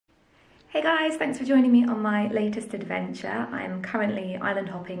Hey guys, thanks for joining me on my latest adventure. I'm currently island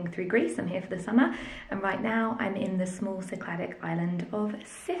hopping through Greece. I'm here for the summer, and right now I'm in the small Cycladic island of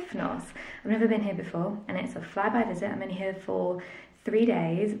Sifnos. I've never been here before, and it's a flyby visit. I'm only here for 3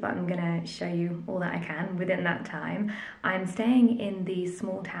 days, but I'm gonna show you all that I can within that time. I'm staying in the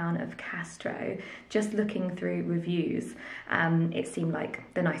small town of Castro, just looking through reviews. It seemed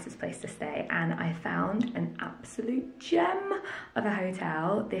like the nicest place to stay, and I found an absolute gem of a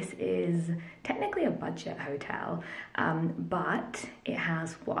hotel. This is technically a budget hotel, but it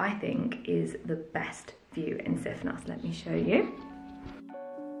has what I think is the best view in Sifnos. Let me show you.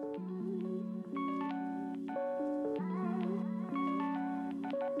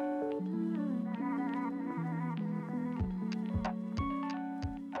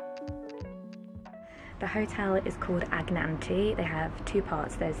 The hotel is called Agnanti. They have two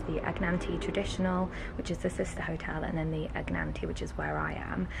parts. There's the Agnanti Traditional, which is the sister hotel, and then the Agnanti, which is where I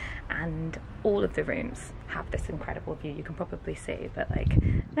am. And all of the rooms have this incredible view. You can probably see, but like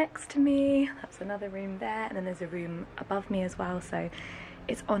next to me, that's another room there, and then there's a room above me as well. So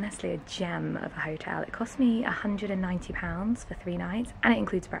it's honestly a gem of a hotel. It cost me £190 for 3 nights, and it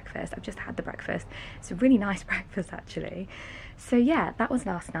includes breakfast. I've just had the breakfast. It's a really nice breakfast actually. So yeah, that was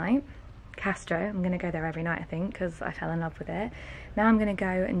last night. Castro, I'm going to go there every night I think, because I fell in love with it. Now I'm going to go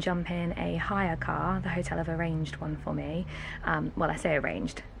and jump in a hire car. The hotel have arranged one for me. Well, I say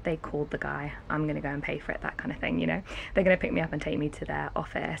arranged, they called the guy. I'm going to go and pay for it, that kind of thing, you know. They're going to pick me up and take me to their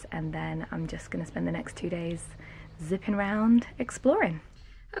office, and then I'm just going to spend the next 2 days zipping around exploring.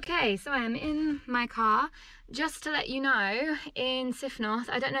 Okay, so I am in my car. Just to let you know, in Sifnos,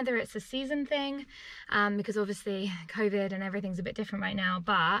 I don't know whether it's a season thing, because obviously COVID and everything's a bit different right now,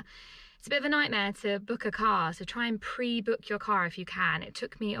 but it's a bit of a nightmare to book a car, so try and pre-book your car if you can. It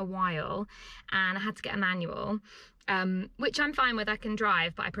took me a while, and I had to get a manual, which I'm fine with, I can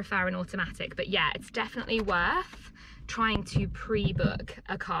drive, but I prefer an automatic. But yeah, it's definitely worth trying to pre-book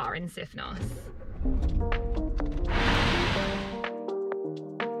a car in Sifnos.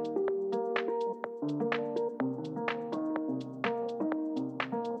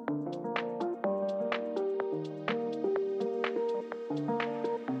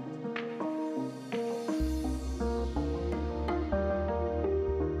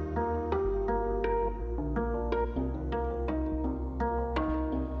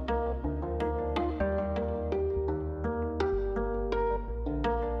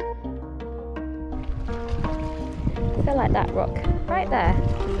 I feel like that rock right there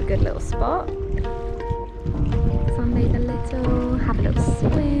is a good little spot. Sunbathe a little, have a little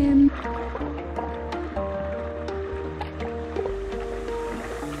swim.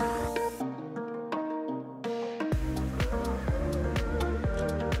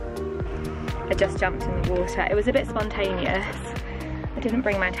 I just jumped in the water. It was a bit spontaneous. I didn't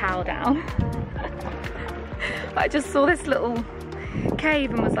bring my towel down. But I just saw this little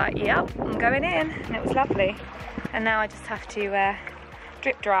cave and was like, yep, I'm going in, and it was lovely. And now I just have to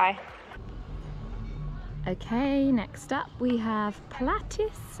drip dry. Okay, next up we have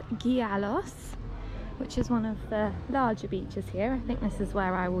Platis Gialos, which is one of the larger beaches here. I think this is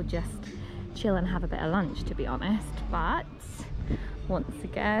where I will just chill and have a bit of lunch, to be honest. But once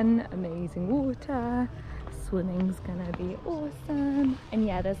again, amazing water, swimming's gonna be awesome. And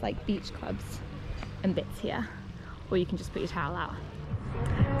yeah, there's like beach clubs and bits here, or you can just put your towel out.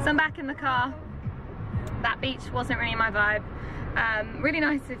 So I'm back in the car. That beach wasn't really my vibe. Really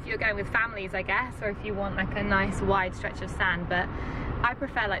nice if you're going with families, I guess, or if you want like a nice wide stretch of sand, but I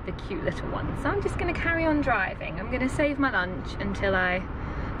prefer like the cute little ones. So I'm just gonna carry on driving. I'm gonna save my lunch until I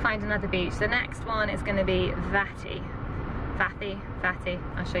find another beach. The next one is gonna be Vati.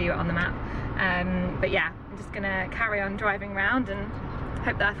 I'll show you it on the map. But yeah, I'm just gonna carry on driving around and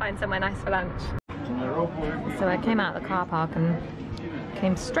hope that I find somewhere nice for lunch. So I came out of the car park and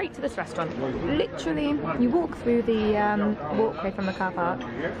came straight to this restaurant. Literally, you walk through the walkway from the car park,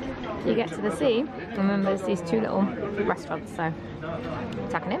 you get to the sea, and then there's these 2 little restaurants, so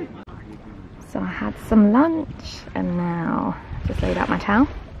tucking in. So I had some lunch, and now just laid out my towel.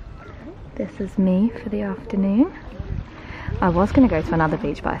 This is me for the afternoon. I was going to go to another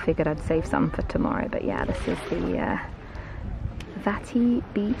beach, but I figured I'd save some for tomorrow. But yeah, this is the Vati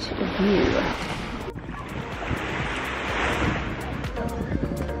Beach view.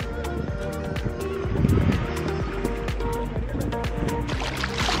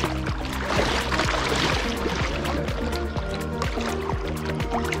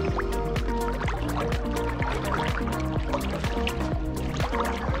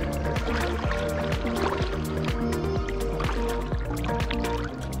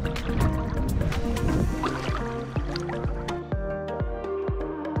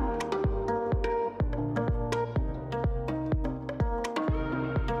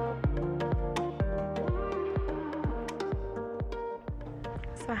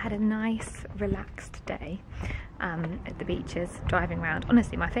 So I had a nice relaxed day at the beaches, driving around.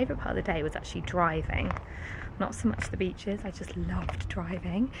 Honestly, my favourite part of the day was actually driving, not so much the beaches. I just loved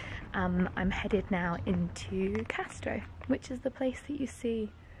driving. I'm headed now into Castro, which is the place that you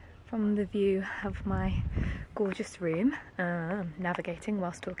see from the view of my gorgeous room, navigating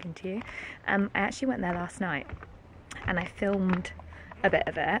whilst talking to you. I actually went there last night and I filmed a bit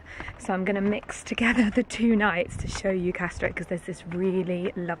of it, so I'm going to mix together the 2 nights to show you Castro, because there's this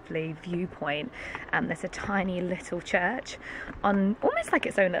really lovely viewpoint. There's a tiny little church on almost like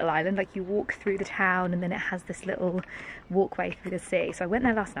its own little island, like you walk through the town and then it has this little walkway through the sea. So I went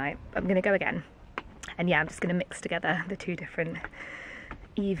there last night. I'm going to go again, and yeah, I'm just going to mix together the 2 different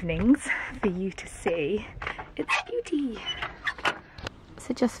evenings for you to see its beauty.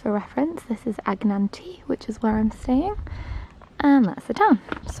 So just for reference, this is Agnanti, which is where I'm staying. And that's the town.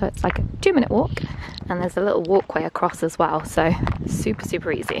 So it's like a 2-minute walk, and there's a little walkway across as well, so super,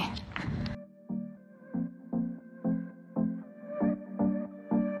 super easy.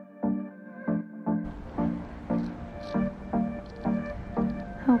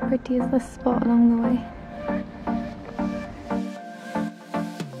 How pretty is this spot along the way?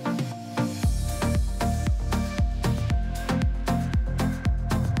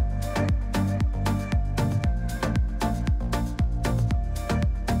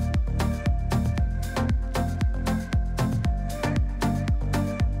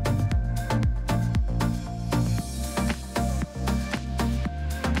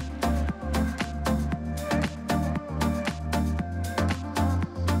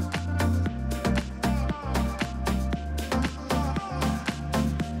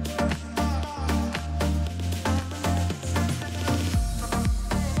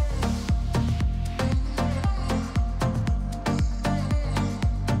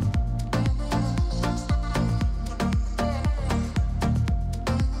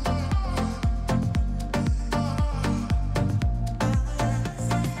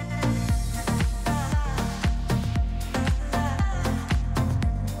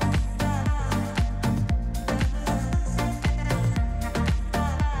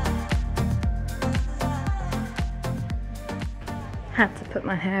 Had to put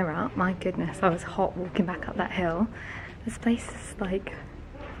my hair up. My goodness, I was hot walking back up that hill. This place is like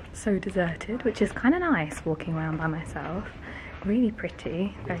so deserted, which is kind of nice, walking around by myself. Really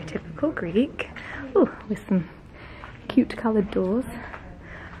pretty, very typical Greek. Ooh, with some cute coloured doors.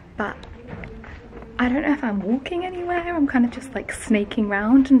 But I don't know if I'm walking anywhere. I'm kind of just like snaking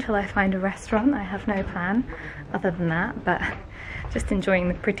round until I find a restaurant. I have no plan other than that, but just enjoying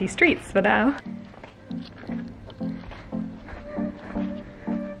the pretty streets for now.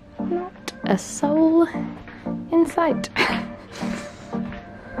 Not a soul in sight.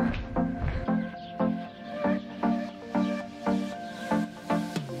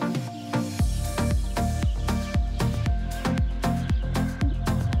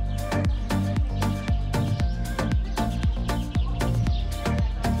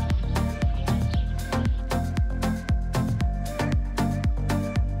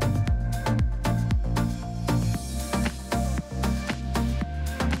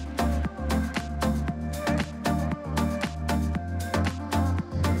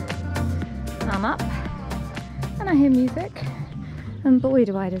 I'm up and I hear music, and boy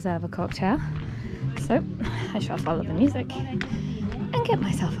do I deserve a cocktail, so I shall follow the music and get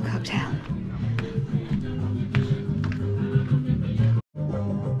myself a cocktail.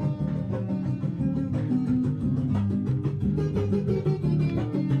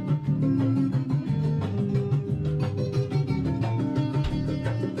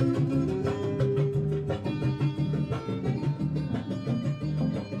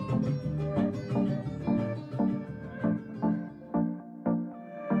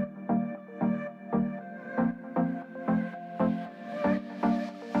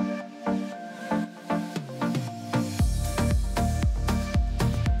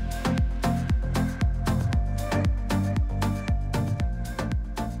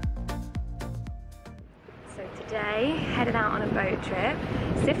 Today, headed out on a boat trip.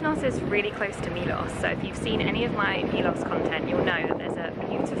 Sifnos is really close to Milos, so if you've seen any of my Milos content, you'll know that there's a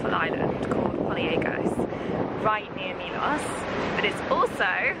beautiful island called Poliegos right near Milos, but it's also,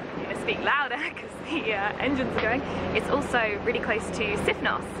 I'm going to speak louder because the engines are going, it's also really close to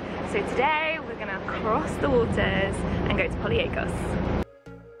Sifnos. So today we're going to cross the waters and go to Poliegos.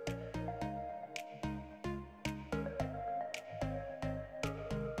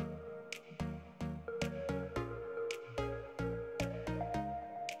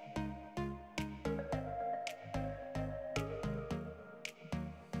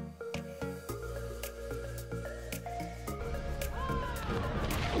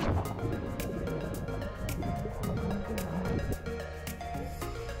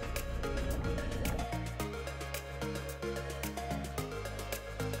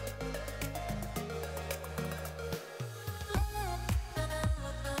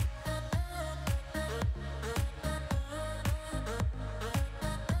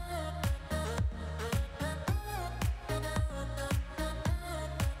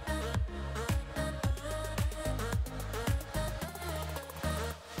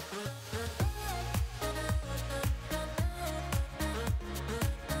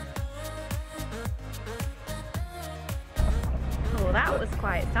 was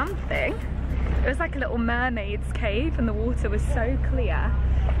quite something. It was like a little mermaid's cave and the water was so clear.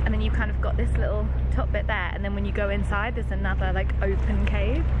 And then you kind of got this little top bit there, and then when you go inside there's another like open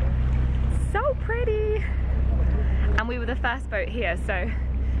cave. So pretty! And we were the first boat here, so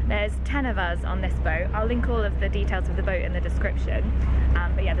there's 10 of us on this boat. I'll link all of the details of the boat in the description.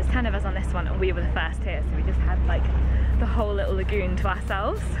 But yeah, there's 10 of us on this one and we were the first here, so we just had like the whole little lagoon to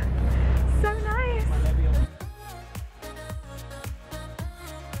ourselves. So nice!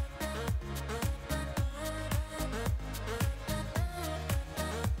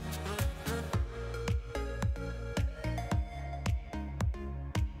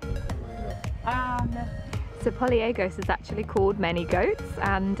 So Poliegos is actually called Many Goats,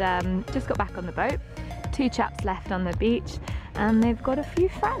 and just got back on the boat. 2 chaps left on the beach and they've got a few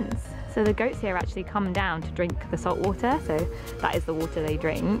friends. So the goats here actually come down to drink the salt water, so that is the water they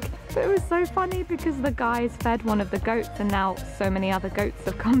drink. But it was so funny because the guys fed one of the goats and now so many other goats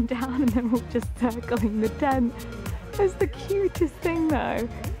have come down and they're all just circling the tent. It's the cutest thing though.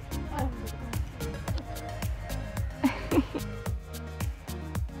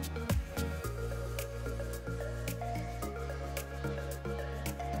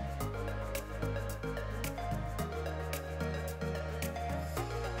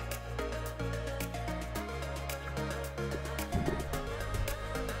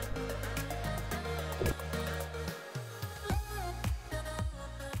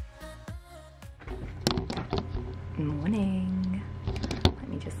 Morning. Let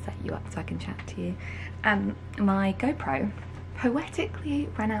me just set you up so I can chat to you. My GoPro poetically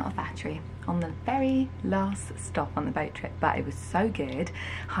ran out of battery on the very last stop on the boat trip, but it was so good.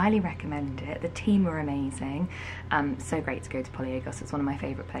 Highly recommend it. The team were amazing. So great to go to Poliegos. It's one of my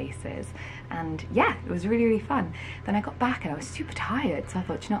favourite places. And yeah, it was really, really fun. Then I got back and I was super tired, so I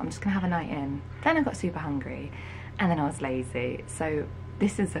thought, you know what, I'm just gonna have a night in. Then I got super hungry and then I was lazy. So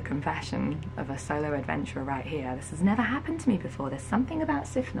this is a confession of a solo adventurer right here. This has never happened to me before. There's something about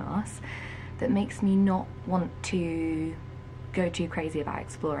Sifnos that makes me not want to go too crazy about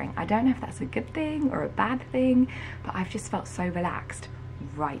exploring. I don't know if that's a good thing or a bad thing, but I've just felt so relaxed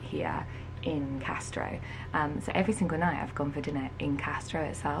right here in Castro. So every single night I've gone for dinner in Castro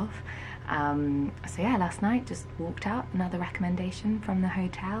itself. So yeah, last night just walked out, another recommendation from the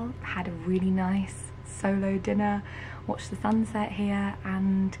hotel, had a really nice solo dinner, watched the sunset here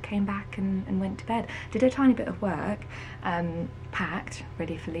and came back and went to bed. Did a tiny bit of work, packed,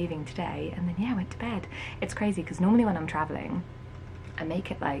 ready for leaving today, and then yeah, went to bed. It's crazy because normally when I'm traveling, I make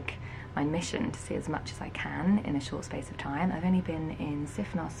it like my mission to see as much as I can in a short space of time. I've only been in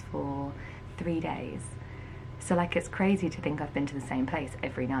Sifnos for 3 days. So like it's crazy to think I've been to the same place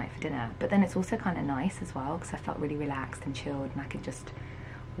every night for dinner, but then it's also kind of nice as well because I felt really relaxed and chilled and I could just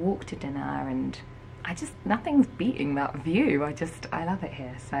walk to dinner and nothing's beating that view. I love it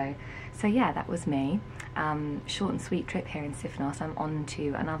here. So yeah, that was me. Short and sweet trip here in Sifnos. I'm on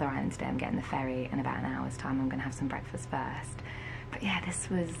to another island today. I'm getting the ferry in about an hour's time. I'm gonna have some breakfast first. But yeah,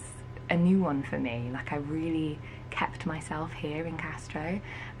 this was a new one for me. Like I really kept myself here in Castro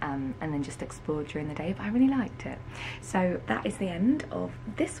and then just explored during the day, but I really liked it. So that is the end of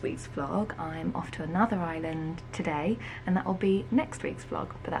this week's vlog. I'm off to another island today and that will be next week's vlog,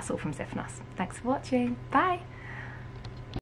 but that's all from Sifnos. Thanks for watching. Bye.